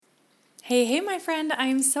Hey, my friend.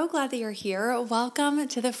 I'm so glad that you're here. Welcome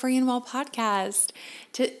to the Free and Well podcast.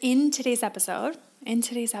 In today's episode,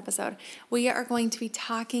 we are going to be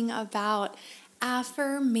talking about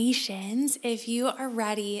affirmations if you are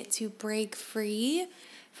ready to break free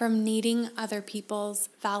from needing other people's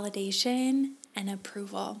validation and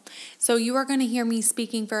approval. So you are going to hear me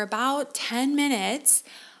speaking for about 10 minutes,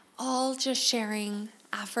 all just sharing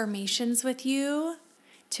affirmations with you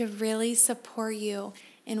to really support you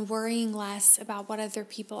in worrying less about what other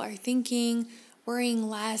people are thinking, worrying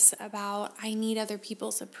less about I need other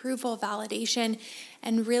people's approval, validation,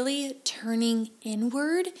 and really turning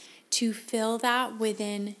inward to fill that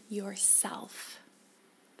within yourself.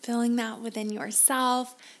 Filling that within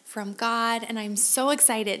yourself from God. And I'm so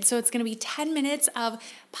excited. So it's going to be 10 minutes of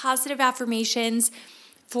positive affirmations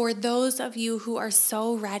for those of you who are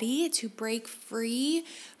so ready to break free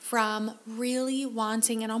from really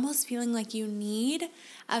wanting and almost feeling like you need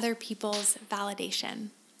other people's validation.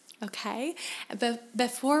 Okay? But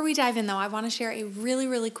before we dive in though, I want to share a really,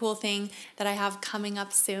 really cool thing that I have coming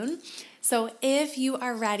up soon. So if you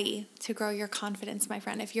are ready to grow your confidence, my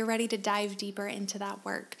friend, if you're ready to dive deeper into that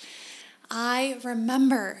work, I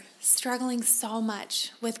remember struggling so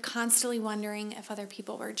much with constantly wondering if other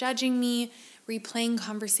people were judging me, replaying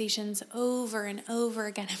conversations over and over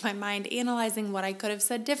again in my mind, analyzing what I could have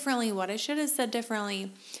said differently, what I should have said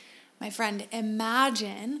differently. My friend,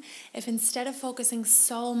 imagine if instead of focusing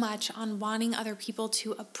so much on wanting other people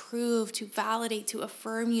to approve, to validate, to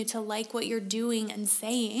affirm you, to like what you're doing and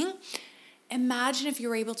saying, imagine if you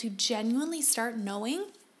were able to genuinely start knowing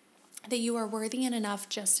that you are worthy and enough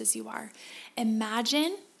just as you are.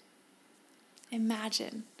 Imagine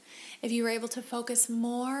if you were able to focus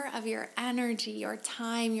more of your energy, your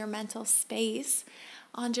time, your mental space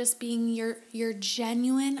on just being your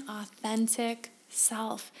genuine, authentic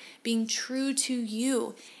self, being true to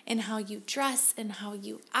you in how you dress and how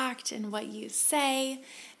you act and what you say.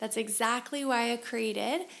 That's exactly why I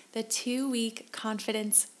created the 2-week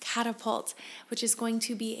confidence catapult, which is going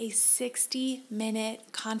to be a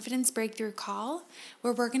 60-minute confidence breakthrough call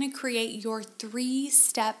where we're going to create your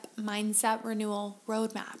 3-step mindset renewal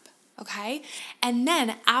roadmap. Okay. And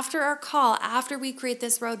then after our call, after we create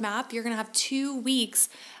this roadmap, you're going to have 2 weeks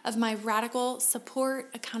of my radical support,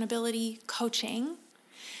 accountability, coaching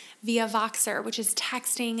via Voxer, which is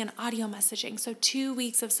texting and audio messaging. So 2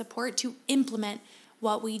 weeks of support to implement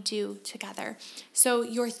what we do together. So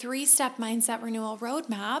your 3-step mindset renewal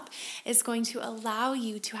roadmap is going to allow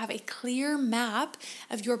you to have a clear map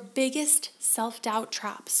of your biggest self-doubt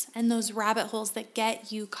traps and those rabbit holes that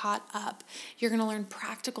get you caught up. You're going to learn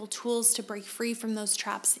practical tools to break free from those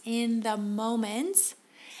traps in the moment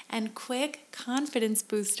and quick confidence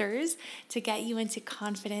boosters to get you into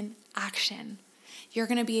confident action. You're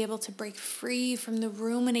going to be able to break free from the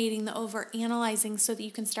ruminating, the overanalyzing so that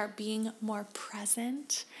you can start being more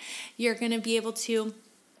present. You're going to be able to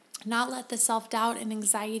not let the self-doubt and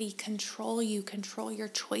anxiety control you, control your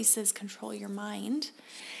choices, control your mind,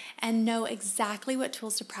 and know exactly what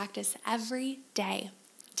tools to practice every day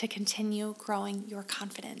to continue growing your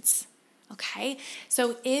confidence. Okay,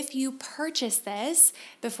 so if you purchase this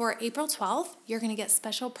before April 12th, you're going to get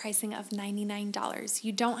special pricing of $99.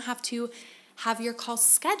 You don't have to have your call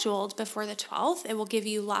scheduled before the 12th. It will give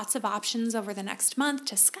you lots of options over the next month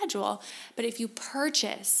to schedule. But if you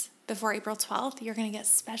purchase before April 12th, you're going to get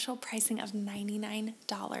special pricing of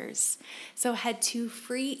 $99. So head to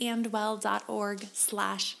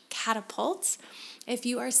freeandwell.org/catapult. If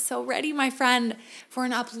you are so ready, my friend, for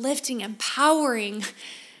an uplifting, empowering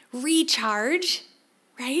recharge,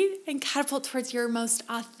 right? And catapult towards your most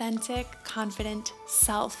authentic, confident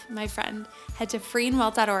self, my friend. Head to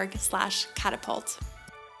freeandwell.org/catapult.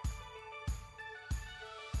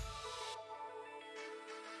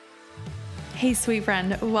 Hey, sweet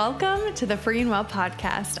friend. Welcome to the Free and Well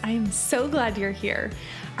podcast. I am so glad you're here.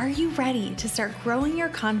 Are you ready to start growing your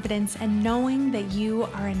confidence and knowing that you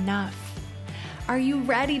are enough? Are you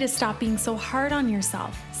ready to stop being so hard on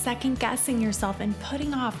yourself, second-guessing yourself, and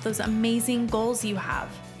putting off those amazing goals you have?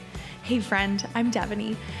 Hey friend, I'm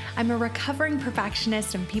Devaney. I'm a recovering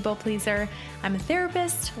perfectionist and people pleaser. I'm a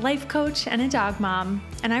therapist, life coach, and a dog mom,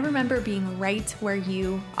 and I remember being right where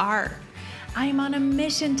you are. I am on a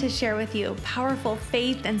mission to share with you powerful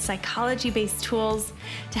faith and psychology-based tools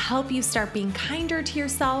to help you start being kinder to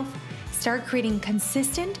yourself, start creating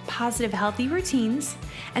consistent, positive, healthy routines,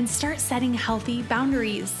 and start setting healthy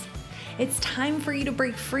boundaries. It's time for you to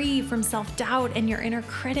break free from self-doubt and your inner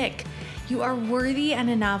critic. You are worthy and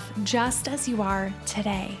enough just as you are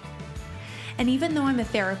today. And even though I'm a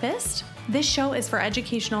therapist, This show is for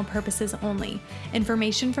educational purposes only.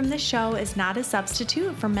 Information from this show is not a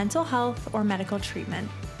substitute for mental health or medical treatment.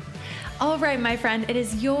 All right, my friend, it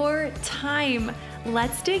is your time.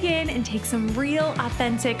 Let's dig in and take some real,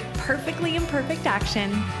 authentic, perfectly imperfect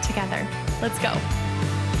action together. Let's go.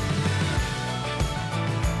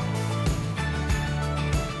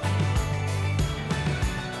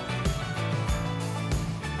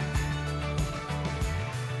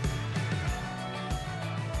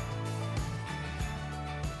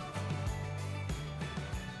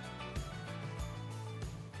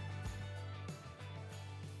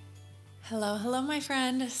 Hello, my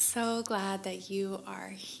friend. So glad that you are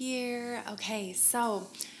here. Okay, so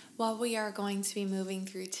what we are going to be moving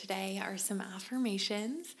through today are some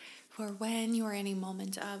affirmations for when you are in a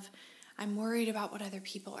moment of, I'm worried about what other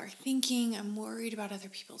people are thinking. I'm worried about other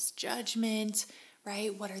people's judgment,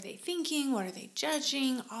 right? What are they thinking? What are they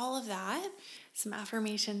judging? All of that. Some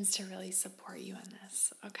affirmations to really support you in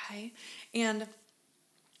this, okay? And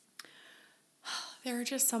there are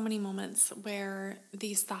just so many moments where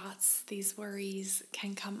these thoughts, these worries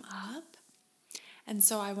can come up. And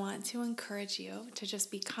so I want to encourage you to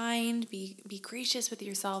just be kind, be gracious with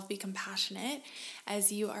yourself, be compassionate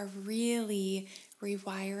as you are really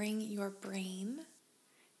rewiring your brain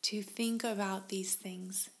to think about these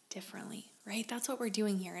things differently, right? That's what we're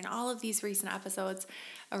doing here. In all of these recent episodes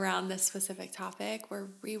around this specific topic, we're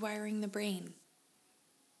rewiring the brain.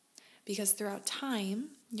 Because throughout time,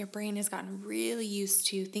 your brain has gotten really used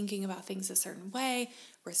to thinking about things a certain way,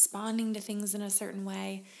 responding to things in a certain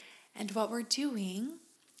way. And what we're doing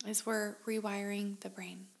is we're rewiring the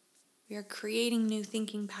brain. We are creating new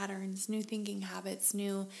thinking patterns, new thinking habits,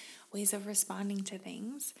 new ways of responding to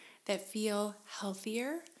things that feel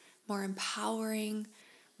healthier, more empowering,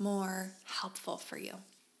 more helpful for you,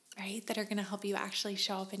 right? That are going to help you actually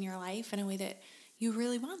show up in your life in a way that you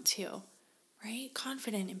really want to. Right?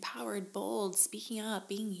 Confident, empowered, bold, speaking up,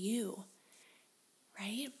 being you,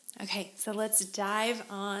 right? Okay, so let's dive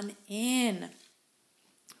on in.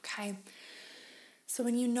 Okay, so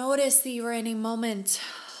when you notice that you are in a moment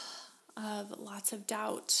of lots of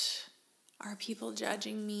doubt, are people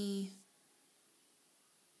judging me?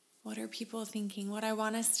 What are people thinking? What I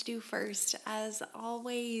want us to do first, as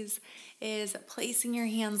always, is placing your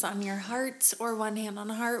hands on your heart, or one hand on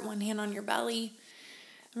heart, one hand on your belly.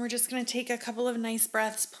 And we're just going to take a couple of nice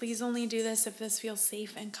breaths. Please only do this if this feels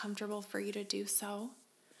safe and comfortable for you to do so.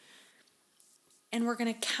 And we're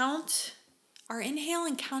going to count our inhale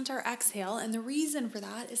and count our exhale. And the reason for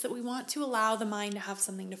that is that we want to allow the mind to have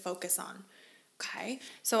something to focus on. Okay?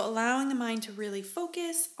 So allowing the mind to really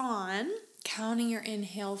focus on counting your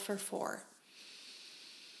inhale for 4.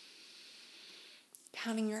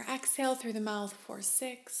 Counting your exhale through the mouth for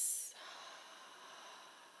 6.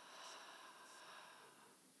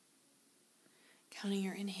 Counting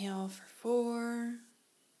your inhale for 4.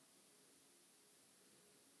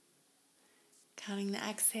 Counting the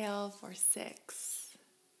exhale for 6.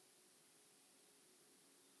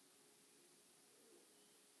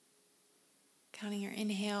 Counting your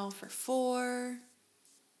inhale for 4.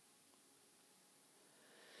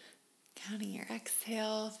 Counting your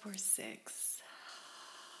exhale for 6.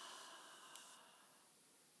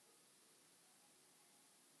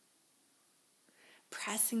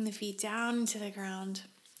 Pressing the feet down into the ground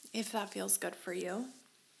if that feels good for you.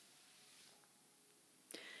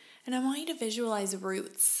 And I want you to visualize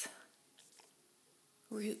roots.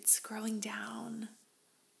 Roots growing down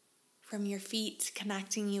from your feet,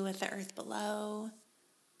 connecting you with the earth below.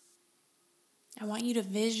 I want you to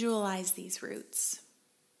visualize these roots.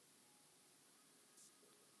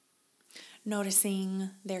 Noticing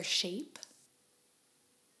their shape.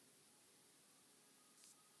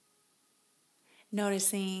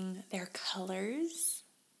 Noticing their colors.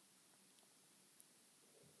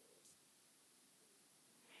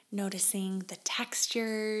 Noticing the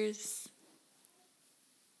textures.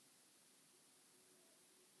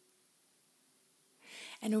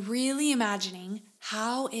 And really imagining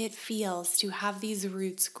how it feels to have these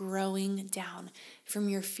roots growing down from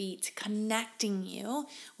your feet, connecting you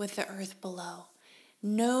with the earth below.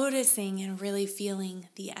 Noticing and really feeling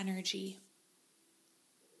the energy,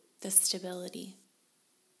 the stability,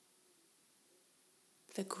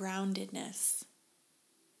 the groundedness,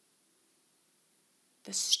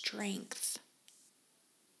 the strength.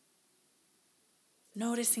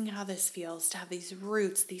 Noticing how this feels to have these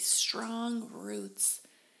roots, these strong roots,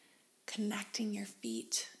 connecting your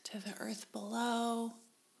feet to the earth below.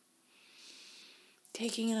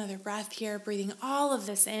 Taking another breath here, breathing all of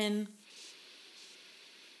this in.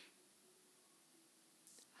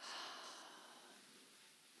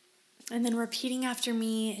 And then repeating after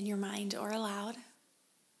me in your mind or aloud.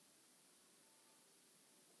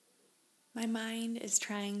 My mind is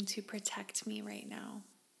trying to protect me right now.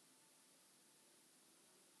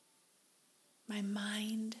 My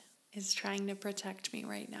mind is trying to protect me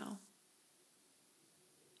right now.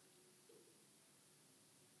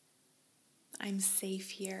 I'm safe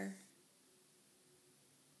here.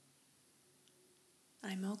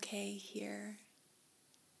 I'm okay here.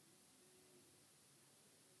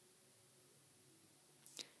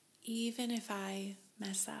 Even if I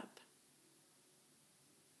mess up,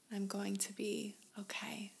 I'm going to be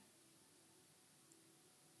okay.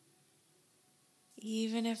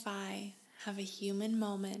 Even if I have a human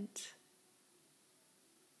moment,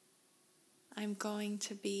 I'm going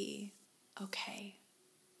to be okay.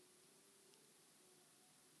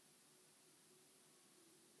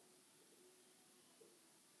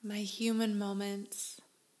 My human moments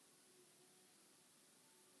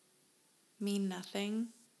mean nothing.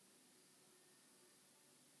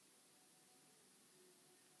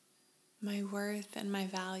 My worth and my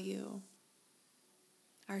value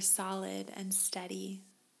are solid and steady.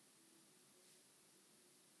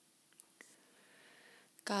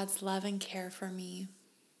 God's love and care for me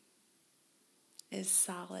is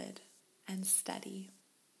solid and steady.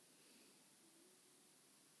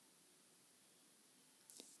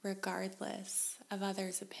 Regardless of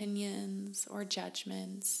others' opinions or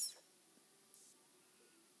judgments,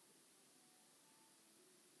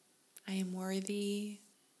 I am worthy.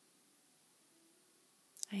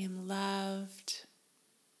 I am loved.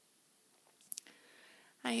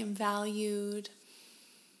 I am valued.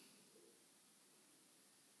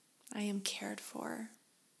 I am cared for.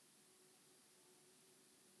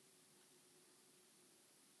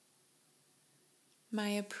 My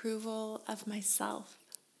approval of myself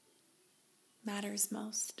matters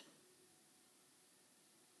most.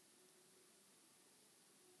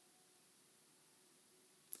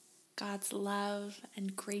 God's love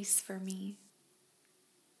and grace for me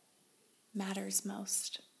matters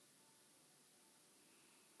most.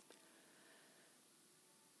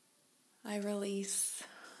 I release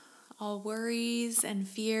all worries and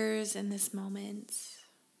fears in this moment.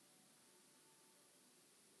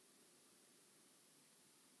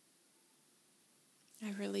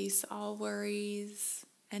 I release all worries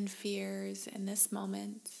and fears in this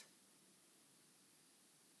moment.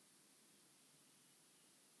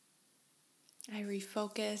 I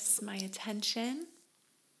refocus my attention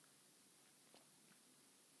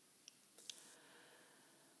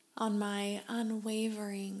on my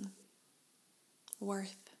unwavering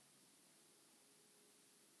worth.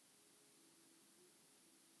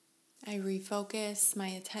 I refocus my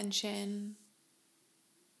attention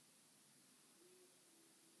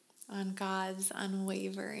on God's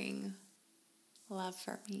unwavering love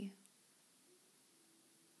for me.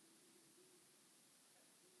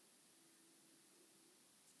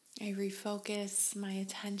 I refocus my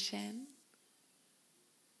attention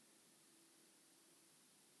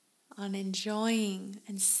on enjoying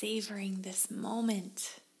and savoring this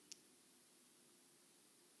moment.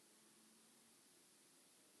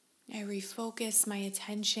 I refocus my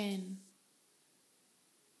attention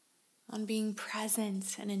on being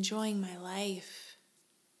present and enjoying my life.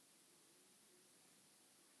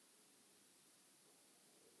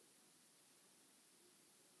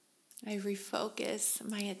 I refocus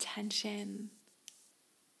my attention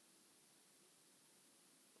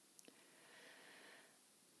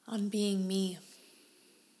on being me.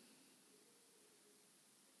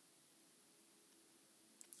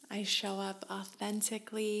 I show up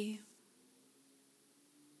authentically.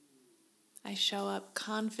 I show up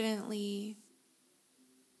confidently.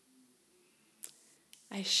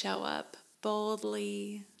 I show up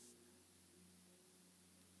boldly.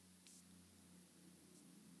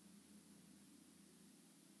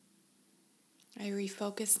 I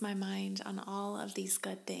refocus my mind on all of these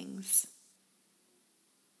good things.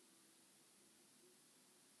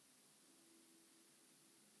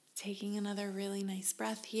 Taking another really nice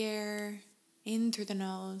breath here, in through the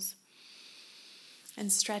nose,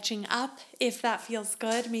 and stretching up if that feels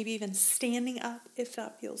good, maybe even standing up if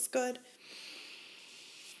that feels good.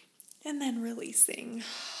 And then releasing.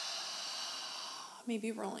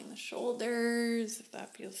 Maybe rolling the shoulders if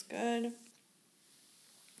that feels good.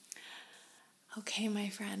 Okay, my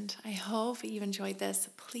friend, I hope you enjoyed this.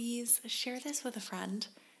 Please share this with a friend.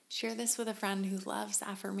 Share this with a friend who loves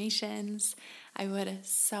affirmations. I would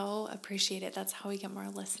so appreciate it. That's how we get more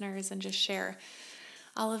listeners and just share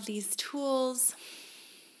all of these tools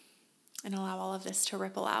and allow all of this to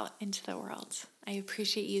ripple out into the world. I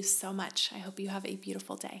appreciate you so much. I hope you have a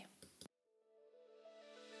beautiful day.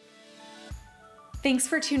 Thanks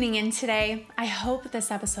for tuning in today. I hope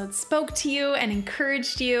this episode spoke to you and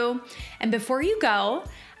encouraged you. And before you go,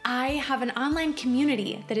 I have an online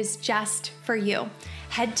community that is just for you.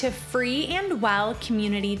 Head to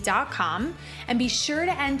freeandwellcommunity.com and be sure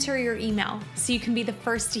to enter your email so you can be the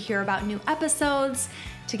first to hear about new episodes,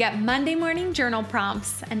 to get Monday morning journal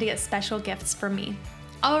prompts, and to get special gifts from me.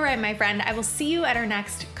 All right, my friend, I will see you at our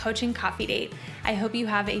next coaching coffee date. I hope you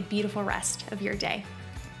have a beautiful rest of your day.